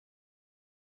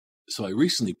So I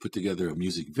recently put together a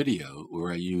music video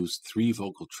where I used 3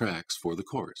 vocal tracks for the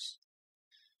chorus.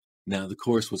 Now the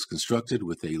chorus was constructed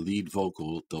with a lead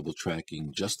vocal double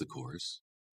tracking just the chorus,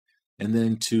 and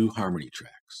then 2 harmony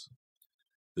tracks.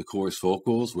 The chorus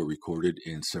vocals were recorded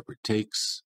in separate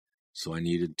takes, so I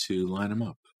needed to line them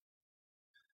up.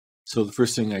 So the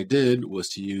first thing I did was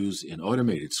to use an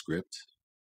automated script,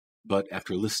 but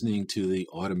after listening to the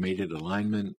automated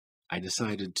alignment, I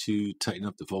decided to tighten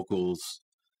up the vocals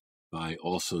by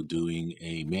also doing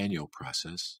a manual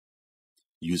process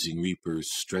using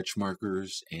Reaper's stretch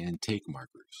markers and take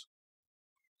markers.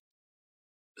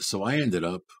 So I ended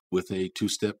up with a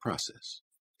 2-step process.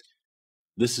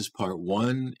 This is part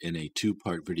 1 in a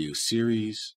 2-part video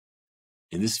series.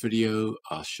 In this video,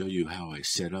 I'll show you how I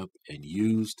set up and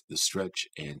used the stretch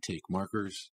and take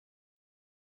markers.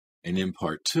 And in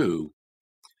part 2,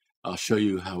 I'll show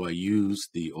you how I used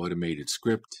the automated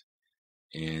script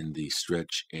and the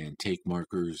stretch and take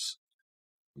markers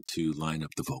to line up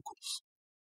the vocals.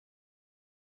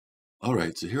 All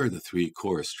right, so here are the 3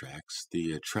 chorus tracks.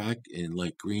 The track in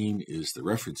light green is the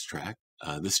reference track.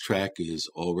 This track is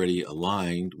already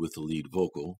aligned with the lead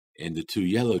vocal, and the 2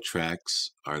 yellow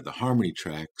tracks are the harmony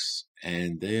tracks,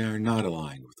 and they are not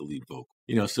aligned with the lead vocal.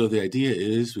 So the idea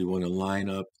is we want to line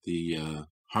up the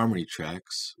harmony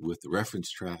tracks with the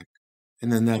reference track,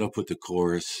 and then that'll put the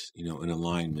chorus, in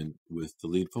alignment with the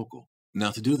lead vocal. Now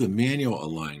to do the manual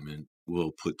alignment,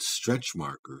 we'll put stretch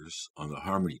markers on the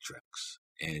harmony tracks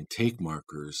and take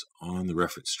markers on the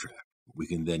reference track. We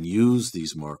can then use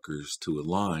these markers to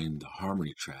align the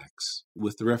harmony tracks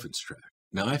with the reference track.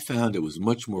 Now I found it was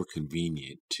much more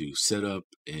convenient to set up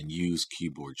and use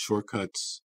keyboard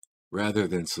shortcuts rather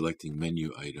than selecting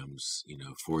menu items,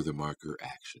 for the marker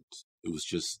actions. It was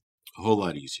just a whole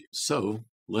lot easier. So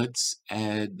let's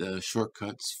add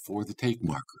shortcuts for the take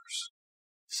markers.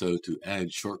 So to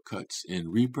add shortcuts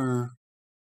in Reaper,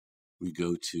 we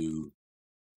go to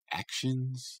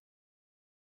Actions,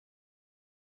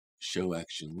 Show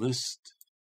Action List,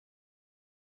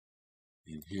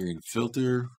 and here in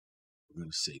Filter, we're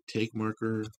going to say Take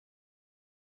Marker,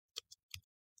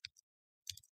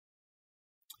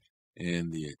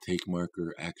 and the take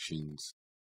marker actions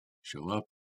show up.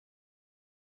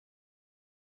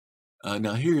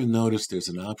 Now here you'll notice there's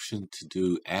an option to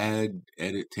do Add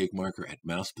Edit Take Marker at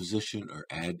Mouse Position, or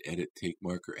Add Edit Take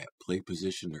Marker at Play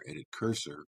Position, or Edit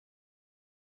Cursor.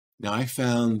 Now I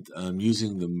found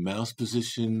using the mouse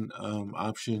position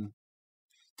option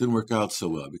didn't work out so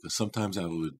well, because sometimes I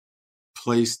would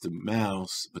place the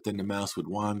mouse, but then the mouse would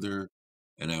wander,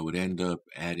 and I would end up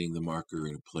adding the marker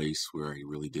in a place where I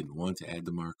really didn't want to add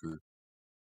the marker.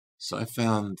 So I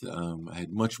found I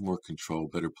had much more control,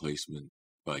 better placement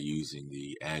by using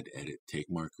the Add Edit Take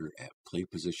Marker at Play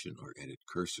Position or Edit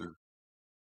Cursor.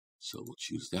 So we'll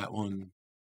choose that one.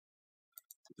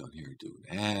 Go down here and do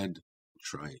an add.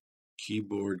 Try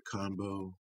keyboard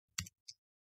combo.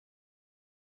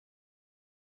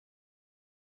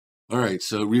 All right,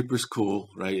 so Reaper's cool,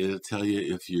 right? It'll tell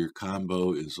you if your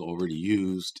combo is already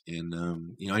used, and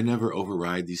I never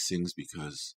override these things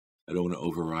because I don't want to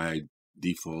override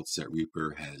defaults that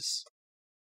Reaper has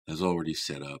already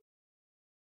set up.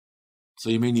 So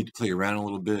you may need to play around a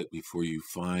little bit before you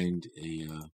find a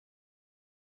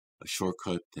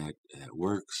shortcut that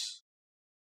works.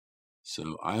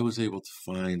 So I was able to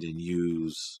find and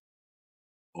use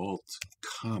Alt,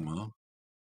 comma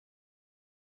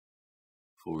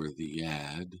for the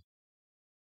add,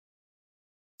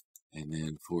 and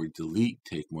then for delete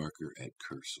take marker at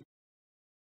cursor.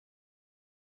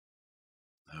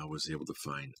 I was able to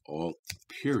find Alt,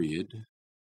 period.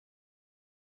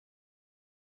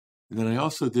 And then I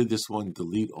also did this one,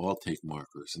 delete all take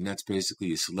markers, and that's basically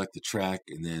you select the track,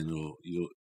 and then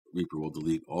Reaper will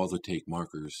delete all the take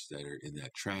markers that are in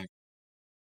that track.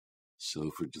 So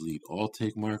for delete all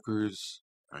take markers,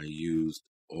 I used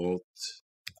Alt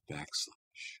 \.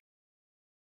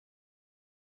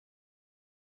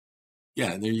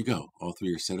 Yeah, and there you go. All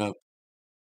 3 are set up.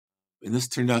 And this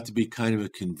turned out to be kind of a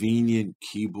convenient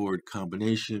keyboard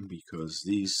combination, because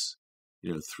these,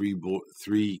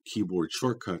 3 keyboard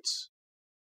shortcuts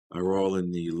are all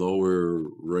in the lower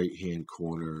right-hand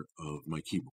corner of my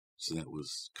keyboard. So that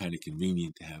was kind of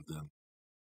convenient to have them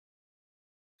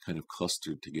kind of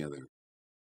clustered together.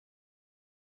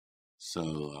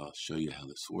 So I'll show you how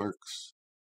this works.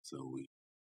 So we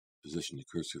position the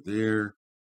cursor there,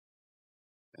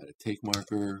 add a take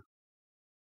marker,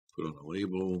 put on a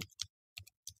label.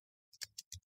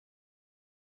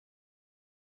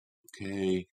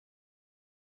 Okay.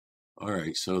 All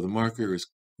right, so the marker is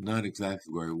not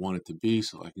exactly where I want it to be,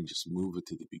 so I can just move it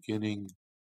to the beginning.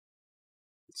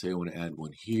 Let's say I want to add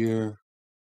one here.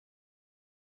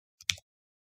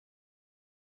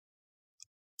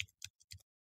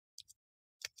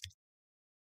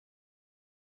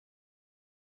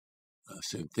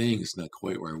 Same thing, it's not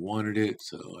quite where I wanted it,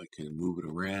 so I can move it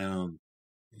around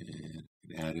and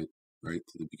add it right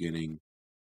to the beginning.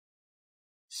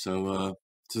 So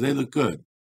they look good.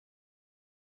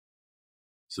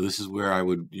 So this is where I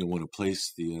would want to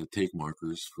place the take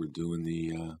markers for doing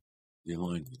the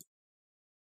alignment.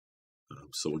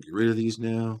 So we'll get rid of these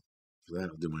now. For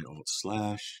that, I'll do my Alt/,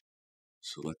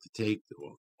 select the take, the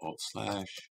Alt/,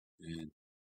 and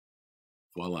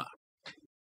voila.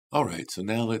 All right, so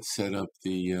now let's set up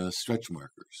the stretch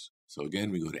markers. So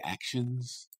again, we go to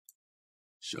Actions,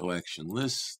 Show Action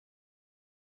List,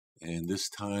 and this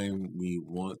time we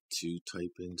want to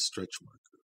type in stretch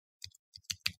marker.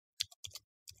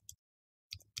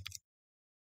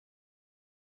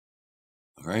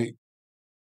 All right,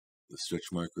 the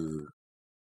stretch marker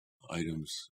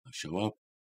items show up.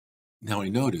 Now I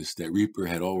noticed that Reaper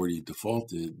had already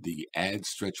defaulted the Add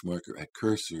Stretch Marker at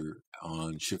Cursor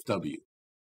on Shift+W.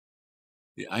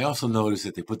 I also noticed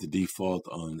that they put the default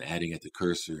on adding at the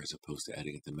cursor as opposed to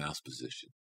adding at the mouse position.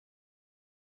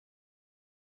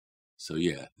 So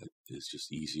yeah, that is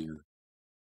just easier.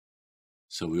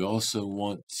 So we also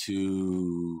want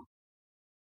to,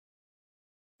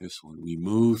 this one,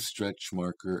 remove stretch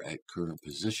marker at current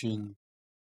position.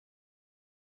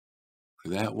 For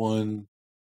that one,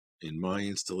 in my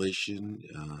installation,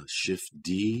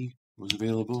 Shift+D was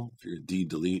available. If you're D,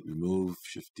 delete, remove,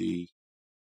 Shift+D.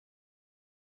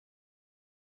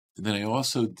 And then I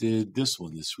also did this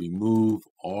one, this remove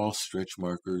all stretch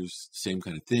markers. Same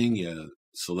kind of thing. You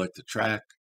select the track,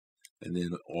 and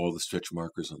then all the stretch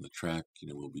markers on the track,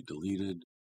 will be deleted.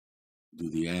 Do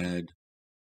the add.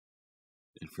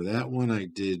 And for that one, I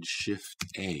did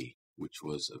Shift+A, which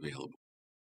was available.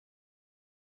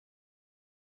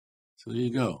 So there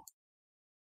you go.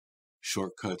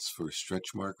 Shortcuts for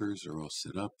stretch markers are all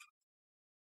set up.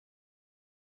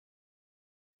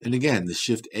 And again, the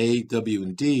Shift+A, W,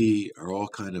 and D are all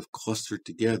kind of clustered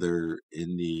together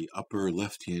in the upper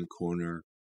left-hand corner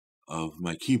of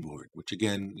my keyboard, which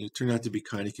again, it turned out to be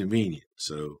kind of convenient.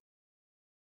 So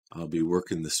I'll be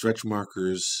working the stretch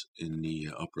markers in the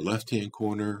upper left-hand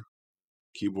corner,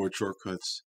 keyboard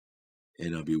shortcuts,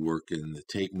 and I'll be working the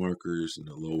take markers in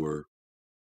the lower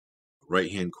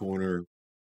right-hand corner.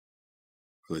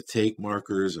 For the take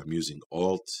markers, I'm using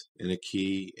Alt and a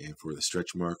key, and for the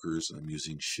stretch markers, I'm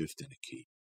using Shift and a key.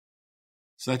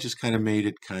 So that just kind of made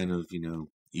it kind of,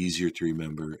 easier to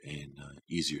remember and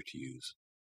easier to use.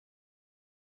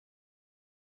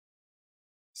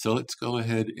 So let's go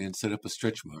ahead and set up a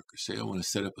stretch marker. Say I want to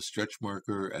set up a stretch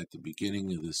marker at the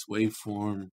beginning of this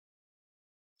waveform.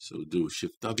 So do a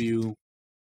Shift+W.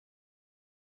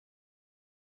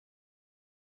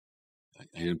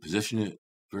 I didn't position it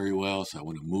very well, so I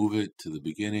want to move it to the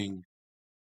beginning.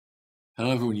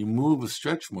 However, when you move a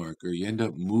stretch marker, you end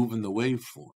up moving the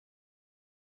waveform.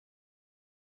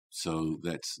 So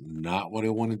that's not what I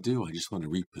want to do. I just want to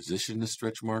reposition the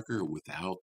stretch marker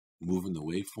without moving the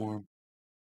waveform.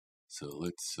 So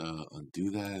let's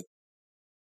undo that.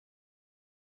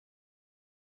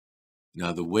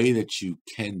 Now, the way that you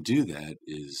can do that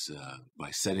is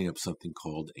by setting up something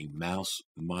called a mouse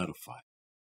modifier.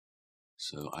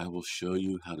 So I will show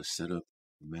you how to set up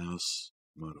mouse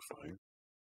modifier.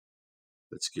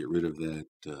 Let's get rid of that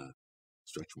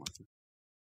stretch marker.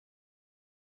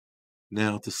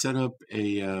 Now, to set up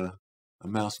a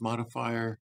mouse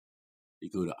modifier, you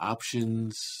go to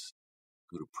Options,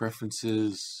 go to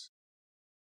Preferences,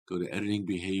 go to Editing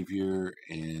Behavior,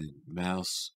 and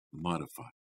Mouse Modifier.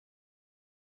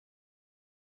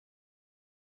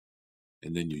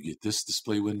 And then you get this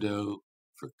display window.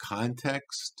 For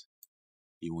context,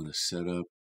 you want to set up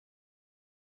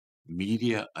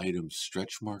Media Item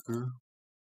Stretch Marker.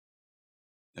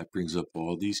 That brings up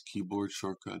all these keyboard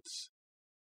shortcuts.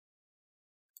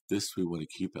 This we want to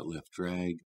keep at left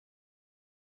drag.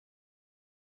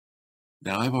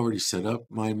 Now I've already set up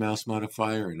my mouse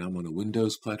modifier and I'm on a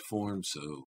Windows platform,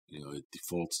 so it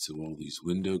defaults to all these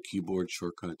window keyboard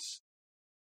shortcuts.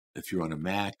 If you're on a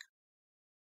Mac,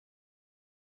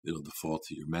 it'll default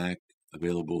to your Mac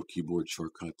available keyboard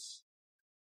shortcuts.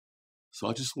 So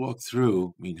I'll just walk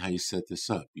through how you set this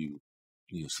up. You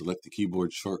select the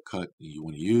keyboard shortcut you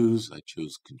want to use. I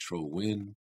chose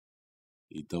Ctrl+WIN.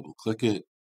 You double click it.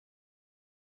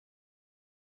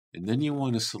 And then you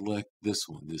want to select this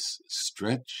one, this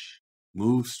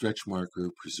move stretch marker,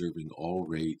 preserving all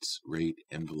rates, rate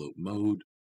envelope mode.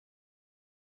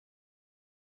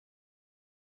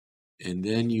 And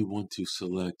then you want to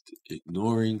select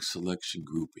ignoring selection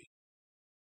grouping.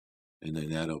 And then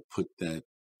that'll put that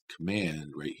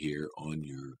command right here on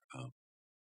your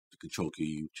the control key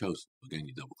you've chosen. Again,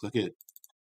 you double click it.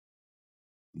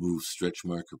 Move stretch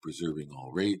marker preserving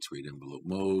all rates, rate envelope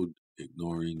mode,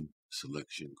 ignoring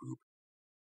selection group.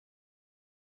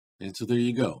 And so there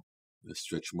you go. The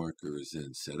stretch marker is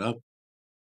then set up.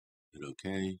 Hit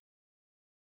OK.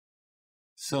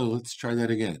 So let's try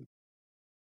that again.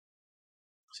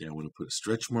 See, I want to put a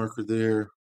stretch marker there.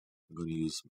 I'm going to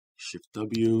use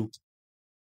Shift+W.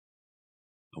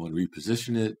 I want to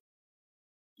reposition it.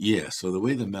 Yeah, so the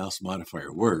way the mouse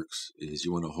modifier works is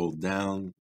you want to hold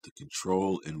down the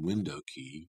Control and Window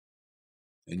key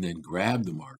and then grab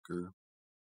the marker.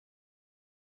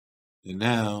 And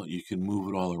now you can move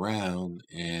it all around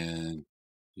and,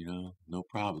 no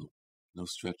problem, no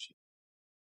stretching.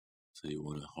 So you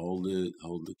want to hold it,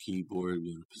 hold the keyboard,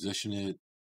 you want to position it,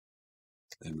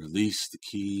 and release the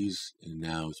keys. And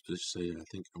now it's positioned. I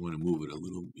think I want to move it a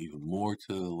little even more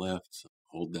to the left. So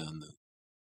hold down the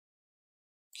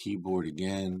keyboard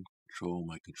again,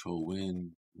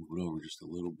 Ctrl+WIN, move it over just a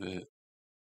little bit.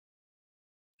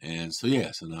 And so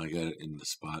yeah, so now I got it in the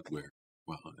spot where,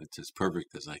 well, it's as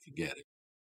perfect as I can get it.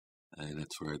 And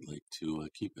that's where I'd like to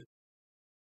keep it.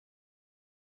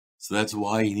 So that's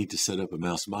why you need to set up a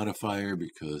mouse modifier,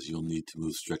 because you'll need to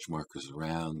move stretch markers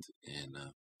around, and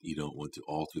you don't want to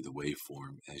alter the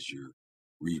waveform as you're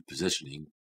repositioning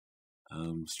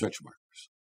stretch markers.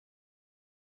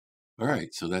 All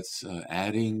right, so that's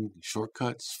adding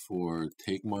shortcuts for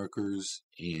take markers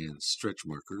and stretch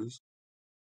markers.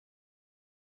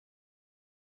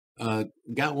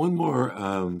 Got one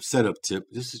more setup tip.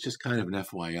 This is just kind of an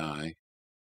FYI.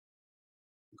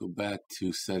 Go back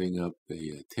to setting up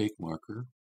a take marker.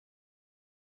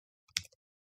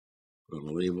 Put on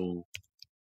a label.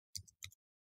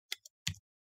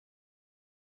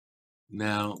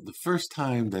 Now, the first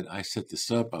time that I set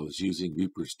this up, I was using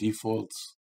Reaper's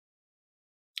defaults.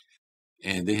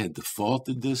 And they had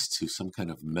defaulted this to some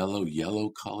kind of mellow yellow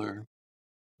color.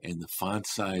 And the font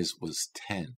size was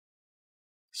 10.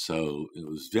 So it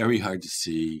was very hard to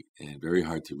see and very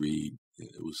hard to read.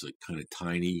 It was like kind of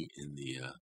tiny in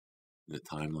the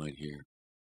timeline here.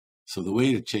 So the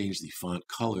way to change the font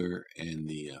color and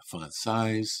the font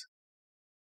size,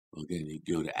 well, again, you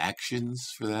go to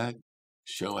Actions for that,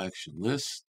 Show Action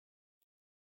List.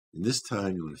 And this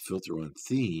time you want to filter on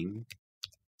Theme.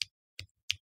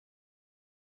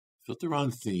 Filter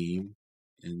on Theme,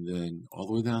 and then all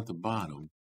the way down at the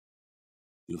bottom,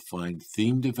 you'll find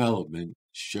Theme Development,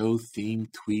 Show Theme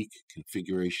Tweak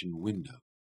Configuration Window.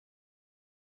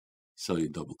 So you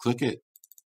double click it.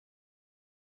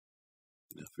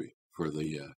 Now for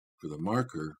the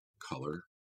marker color,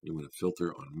 you want to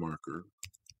filter on marker.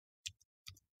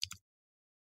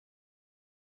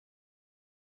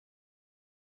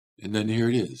 And then here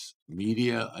it is,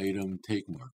 Media Item Take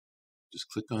Marker. Just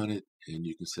click on it and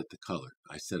you can set the color.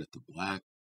 I set it to black.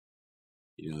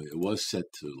 It was set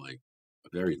to like a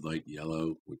very light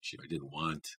yellow, which I didn't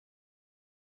want.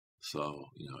 So,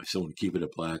 I still want to keep it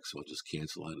at black, so I'll just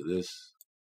cancel out of this.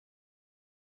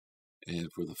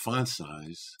 And for the font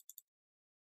size,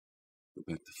 go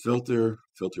back to filter,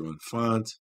 filter on font.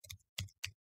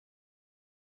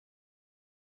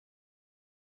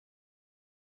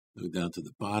 Go down to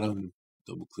the bottom,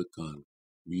 double click on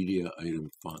Media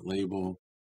Item Font Label.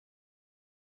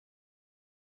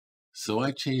 So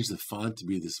I changed the font to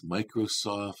be this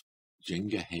Microsoft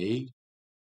Jenga Hay,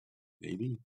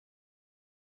 maybe.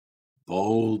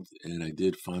 Bold, and I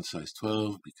did font size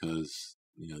 12 because,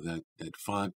 that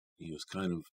font, is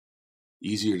kind of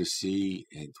easier to see,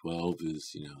 and 12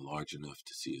 is, large enough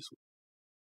to see as well.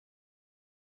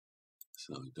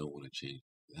 So you don't want to change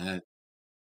that.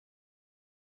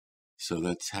 So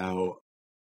that's how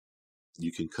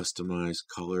you can customize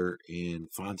color and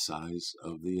font size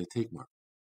of the take marker.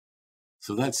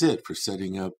 So that's it for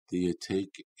setting up the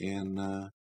take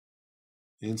and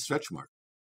stretch marker.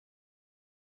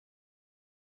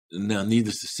 Now,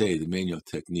 needless to say, the manual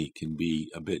technique can be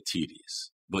a bit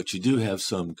tedious, but you do have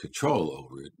some control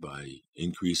over it by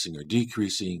increasing or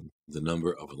decreasing the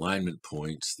number of alignment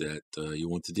points that you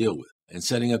want to deal with. And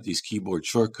setting up these keyboard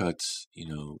shortcuts,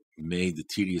 made the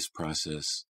tedious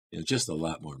process, just a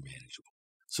lot more manageable.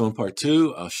 So in part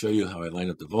 2, I'll show you how I line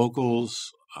up the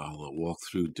vocals. I'll walk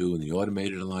through doing the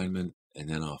automated alignment, and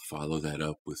then I'll follow that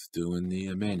up with doing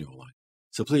the manual alignment.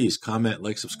 So please comment,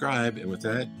 like, subscribe, and with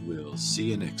that, we'll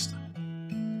see you next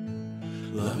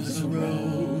time. Love is a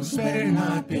rose, better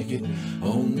not pick it,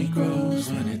 only grows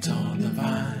when it's on the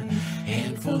vine.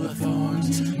 Handful of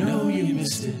thorns, know you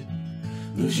missed it.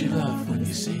 Lose your love when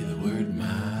you say the word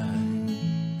my.